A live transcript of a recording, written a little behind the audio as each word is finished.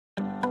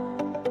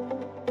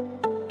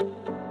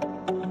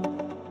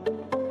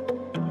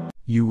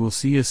You will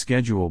see a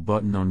Schedule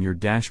button on your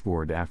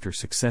dashboard after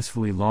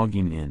successfully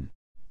logging in.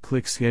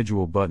 Click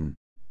Schedule button.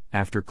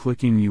 After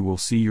clicking, you will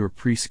see your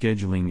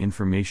pre-scheduling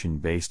information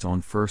based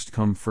on first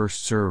come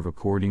first serve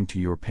according to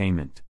your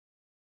payment.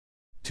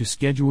 To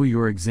schedule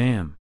your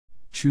exam,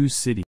 choose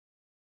City.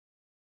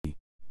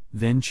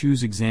 Then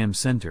choose Exam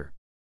Center.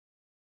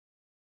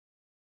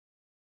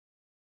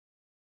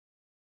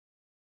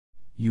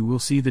 You will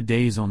see the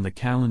days on the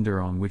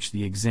calendar on which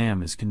the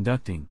exam is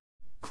conducting.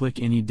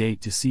 Click any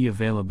date to see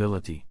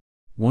availability.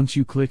 Once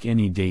you click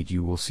any date,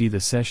 you will see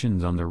the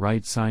sessions on the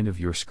right side of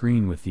your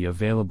screen with the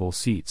available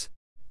seats.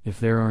 If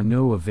there are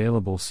no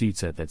available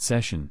seats at that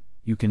session,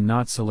 you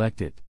cannot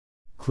select it.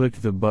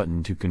 Click the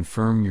button to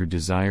confirm your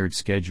desired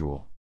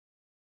schedule.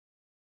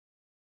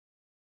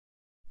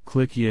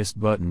 Click Yes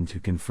button to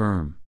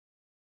confirm.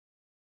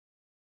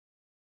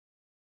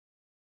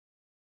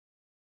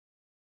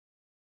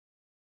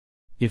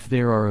 If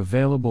there are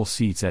available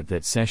seats at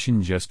that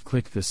session, just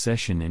click the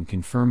session and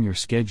confirm your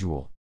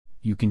schedule.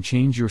 You can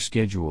change your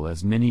schedule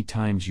as many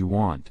times you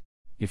want.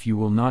 If you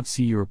will not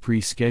see your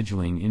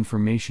pre-scheduling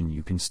information,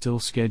 you can still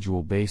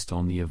schedule based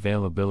on the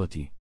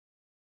availability.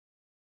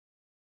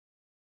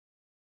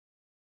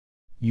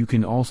 You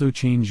can also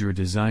change your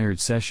desired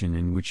session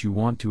in which you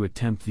want to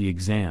attempt the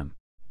exam.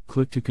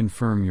 Click to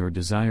confirm your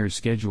desired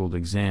scheduled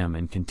exam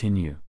and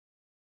continue.